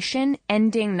intonation,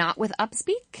 ending not with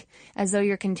upspeak, as though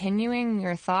you're continuing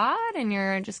your thought and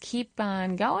you're just keep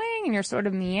on going and you're sort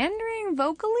of meandering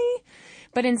vocally,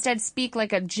 but instead speak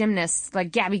like a gymnast,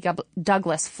 like Gabby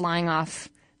Douglas flying off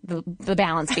the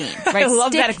balance beam, right? I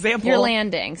love that example.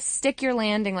 Stick your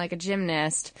landing like a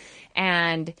gymnast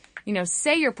and,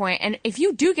 say your point. And if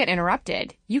you do get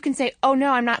interrupted, you can say, oh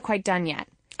no, I'm not quite done yet.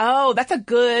 Oh, that's a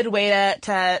good way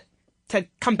to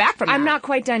come back from that. I'm not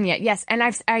quite done yet. Yes. And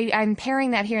I'm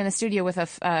pairing that here in the studio with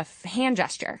a hand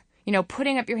gesture,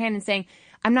 putting up your hand and saying,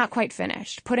 I'm not quite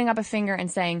finished. Putting up a finger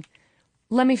and saying,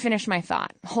 let me finish my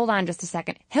thought. Hold on just a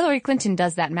second. Hillary Clinton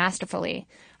does that masterfully.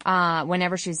 But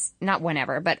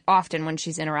often when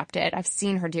she's interrupted. I've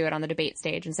seen her do it on the debate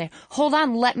stage and say, hold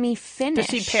on, let me finish.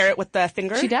 Does she pair it with the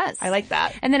finger? She does. I like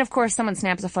that. And then, of course, someone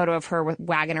snaps a photo of her with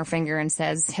wagging her finger and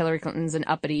says, Hillary Clinton's an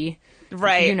uppity,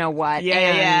 right? You know what.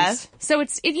 Yeah. So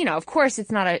of course,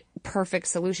 it's not a perfect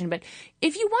solution, but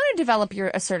if you want to develop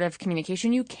your assertive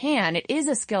communication, you can. It is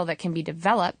a skill that can be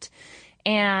developed,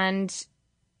 and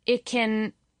it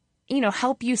can,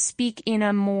 help you speak in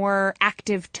a more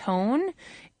active tone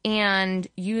and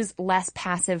use less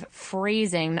passive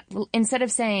phrasing. Instead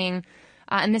of saying,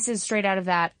 and this is straight out of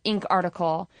that Inc.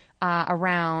 article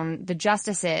around the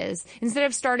justices, instead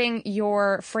of starting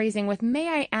your phrasing with, may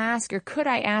I ask, or could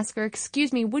I ask, or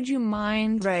excuse me, would you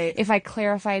mind if I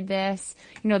clarified this?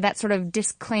 That sort of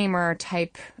disclaimer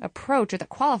type approach, or the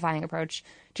qualifying approach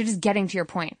to just getting to your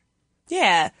point.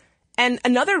 Yeah. And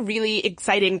another really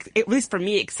exciting, at least for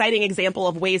me, exciting example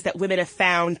of ways that women have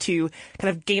found to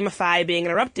kind of gamify being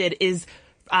interrupted is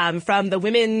from the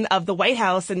women of the White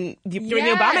House and during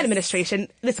the Obama administration,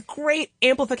 this great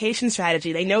amplification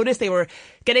strategy. They noticed they were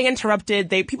getting interrupted.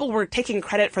 People were taking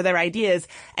credit for their ideas.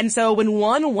 And so when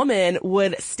one woman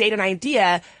would state an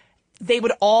idea, they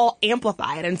would all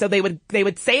amplify it. And so they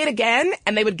would say it again,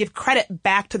 and they would give credit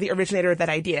back to the originator of that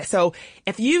idea. So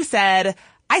if you said,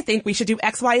 I think we should do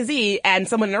X, Y, Z, and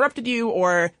someone interrupted you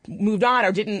or moved on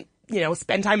or didn't,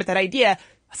 spend time with that idea,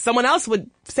 someone else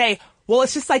would say, well,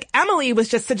 it's just like Emily was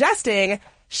just suggesting.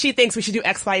 She thinks we should do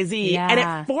X, Y, Z. Yeah. And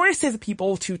it forces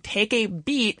people to take a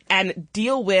beat and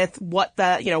deal with what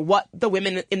the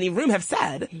women in the room have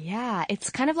said. Yeah. It's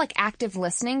kind of like active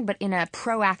listening, but in a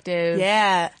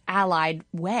proactive, allied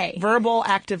way. Verbal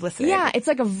active listening. Yeah. It's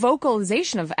like a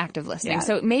vocalization of active listening. Yeah.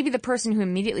 So maybe the person who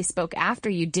immediately spoke after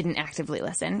you didn't actively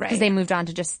listen because Right. they moved on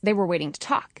to they were waiting to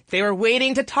talk. They were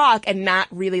waiting to talk and not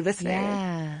really listening.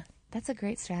 Yeah. That's a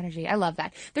great strategy. I love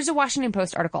that. There's a Washington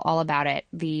Post article all about it.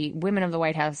 The women of the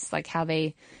White House, like how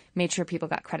they made sure people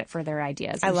got credit for their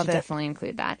ideas. I love it. Definitely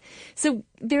include that. So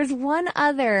there's one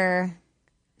other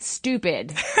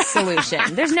stupid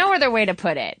solution. There's no other way to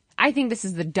put it. I think this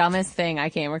is the dumbest thing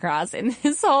I came across in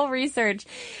this whole research.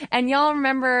 And y'all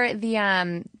remember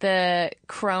the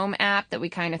Chrome app that we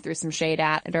kind of threw some shade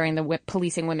at during the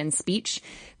policing women's speech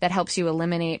that helps you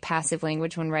eliminate passive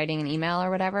language when writing an email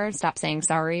or whatever, stop saying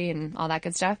sorry and all that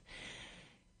good stuff.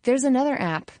 There's another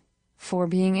app for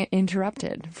being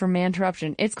interrupted, for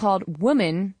manterruption. It's called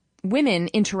Women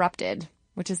Interrupted,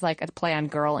 which is like a play on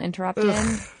girl interrupted.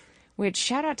 Ugh. Which,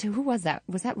 shout out to, who was that?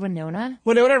 Was that Winona?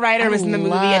 Winona Ryder was in the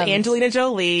movie, and Angelina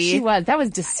Jolie. She was. That was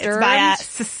Disturbed.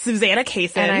 It's by Susanna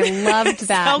Kaysen. And I loved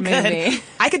that so movie. Good.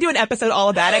 I could do an episode all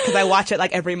about it because I watch it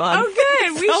like every month.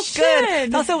 Oh, good. We should.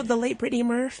 Good. Also, the late Brittany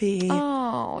Murphy.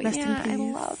 Oh, Rest in peace. I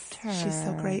loved her. She's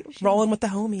so great. Rolling with the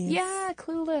homies. Yeah,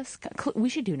 Clueless. We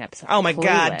should do an episode. Oh my Clueless.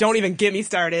 God. Don't even get me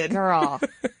started. Girl.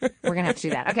 We're going to have to do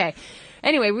that. Okay.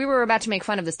 Anyway, we were about to make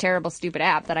fun of this terrible, stupid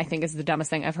app that I think is the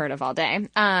dumbest thing I've heard of all day.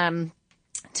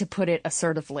 To put it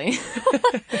assertively.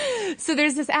 So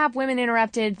there's this app, Women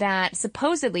Interrupted, that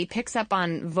supposedly picks up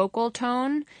on vocal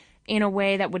tone in a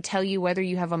way that would tell you whether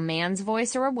you have a man's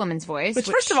voice or a woman's voice. Which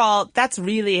first of all, that's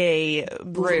really a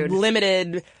rude.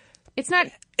 Limited... It's not...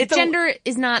 Gender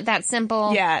is not that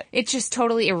simple. Yeah. It just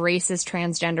totally erases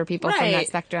transgender people from that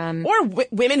spectrum. Or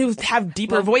women who have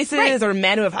deeper voices or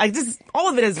men who have... all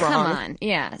of it is wrong. Come on.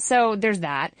 Yeah. So there's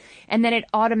that. And then it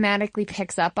automatically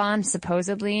picks up on,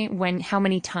 supposedly, how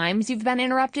many times you've been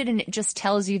interrupted, and it just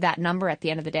tells you that number at the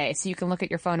end of the day. So you can look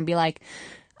at your phone and be like,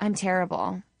 I'm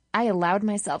terrible. I allowed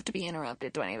myself to be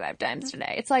interrupted 25 times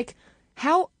today. It's like,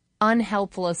 how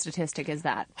unhelpful a statistic is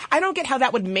that? I don't get how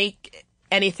that would make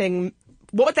anything...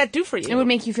 What would that do for you? It would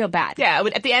make you feel bad. Yeah,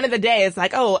 at the end of the day, it's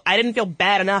like, oh, I didn't feel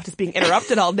bad enough just being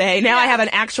interrupted all day. Now I have an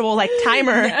actual,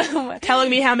 timer telling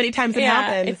me how many times it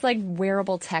happened. It's like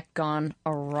wearable tech gone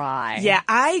awry. Yeah,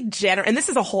 and this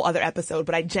is a whole other episode,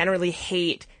 but I generally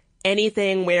hate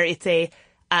anything where it's a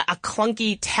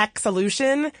clunky tech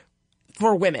solution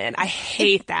for women. I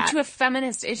hate that. To a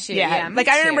feminist issue. Yeah. Me Like,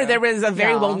 I too. remember there was a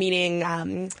very Y'all.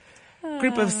 well-meaning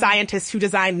group of scientists who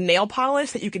designed nail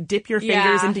polish that you could dip your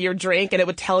fingers Yeah. into your drink and it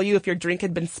would tell you if your drink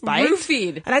had been spiked.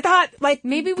 Roofied. And I thought, like,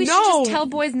 Maybe we no. should just tell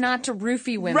boys not to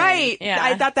roofie women. Right. Yeah.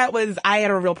 I thought I had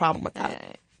a real problem with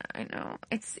that. I know.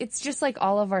 It's just like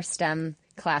all of our STEM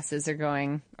classes are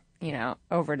going,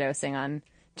 overdosing on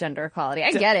gender equality.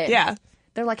 I get it. Yeah.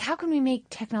 They're like, how can we make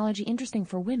technology interesting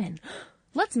for women?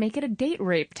 Let's make it a date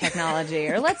rape technology,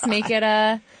 or let's make it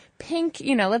a pink,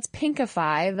 let's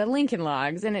pinkify the Lincoln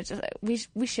Logs. And it's just,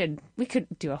 we could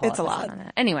do a whole It's a episode lot. on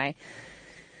that. Anyway,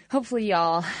 hopefully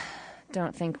y'all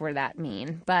don't think we're that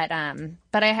mean, but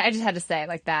I just had to say,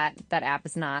 like, that app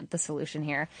is not the solution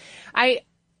here.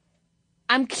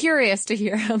 I'm curious to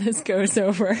hear how this goes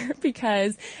over,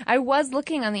 because I was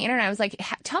looking on the internet. I was like,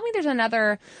 tell me there's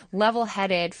another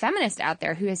level-headed feminist out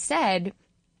there who has said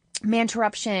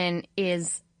manterruption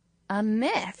is a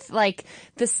myth. Like,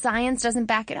 the science doesn't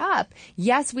back it up.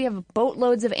 Yes, we have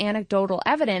boatloads of anecdotal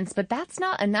evidence, but that's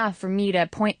not enough for me to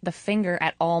point the finger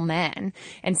at all men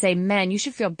and say, men, you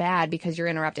should feel bad because you're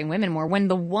interrupting women more, when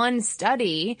the one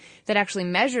study that actually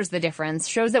measures the difference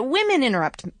shows that women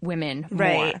interrupt women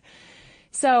Right. more.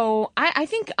 So I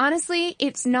think, honestly,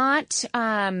 it's not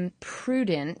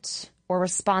prudent or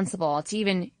responsible to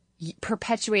even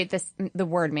perpetuate the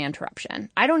word manterruption.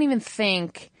 I don't even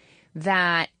think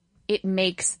that it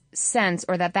makes sense,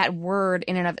 or that word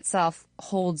in and of itself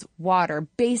holds water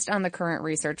based on the current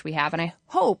research we have. And I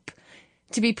hope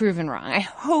to be proven wrong. I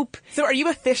hope. So are you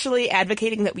officially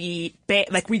advocating that we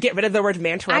get rid of the word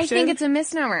manterruption? I think it's a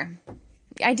misnomer.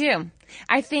 I do.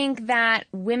 I think that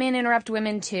women interrupt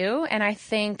women too, and I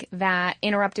think that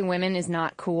interrupting women is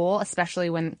not cool, especially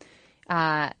when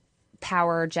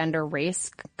power, gender,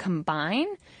 race combine.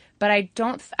 But I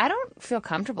don't feel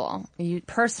comfortable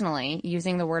personally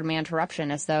using the word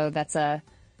manterruption as though that's a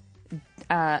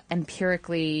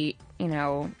empirically,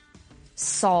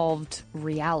 solved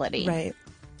reality. Right.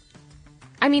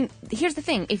 I mean, here's the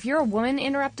thing. If you're a woman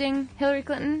interrupting Hillary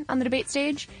Clinton on the debate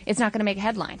stage, it's not going to make a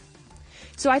headline.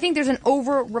 So I think there's an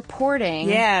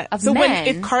over-reporting of so men.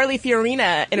 if Carly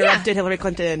Fiorina interrupted Hillary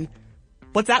Clinton,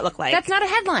 what's that look like? That's not a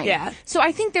headline. Yeah. So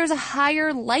I think there's a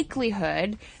higher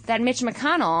likelihood that Mitch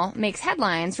McConnell makes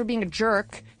headlines for being a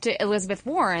jerk to Elizabeth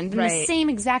Warren than the Right. same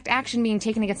exact action being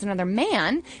taken against another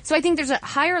man. So I think there's a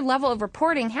higher level of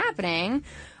reporting happening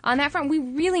on that front. We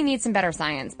really need some better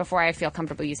science before I feel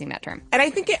comfortable using that term. And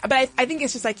I think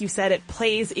it's just like you said, it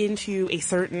plays into a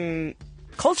certain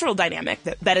cultural dynamic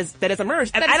that is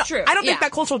emerged. And That is true. I don't think Yeah.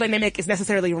 that cultural dynamic is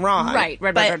necessarily wrong. Right.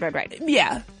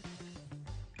 Yeah.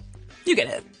 You get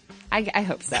it. I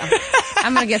hope so.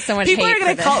 I'm going to get so much People hate are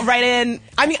going for to call this. right in.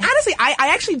 I mean, honestly, I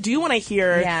actually do want to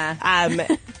hear. Yeah.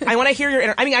 I want to hear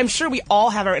your. I'm sure we all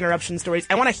have our interruption stories.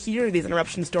 I want to hear these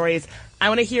interruption stories. I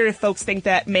want to hear if folks think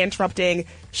that manterrupting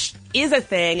is a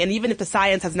thing, and even if the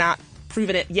science has not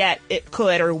proven it yet, it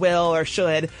could or will or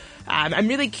should. I'm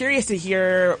really curious to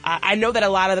hear. I know that a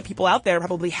lot of the people out there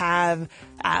probably have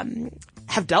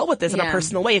dealt with this in a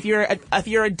personal way. If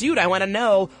you're a dude, I want to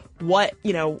know what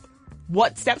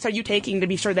steps are you taking to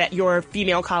be sure that your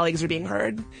female colleagues are being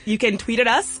heard? You can tweet at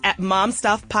us at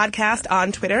MomStuffPodcast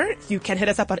on Twitter. You can hit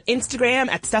us up on Instagram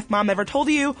at Stuff Mom Ever Told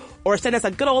You, or send us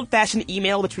a good old-fashioned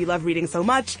email, which we love reading so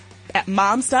much, at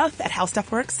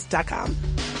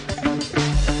momstuff@howstuffworks.com.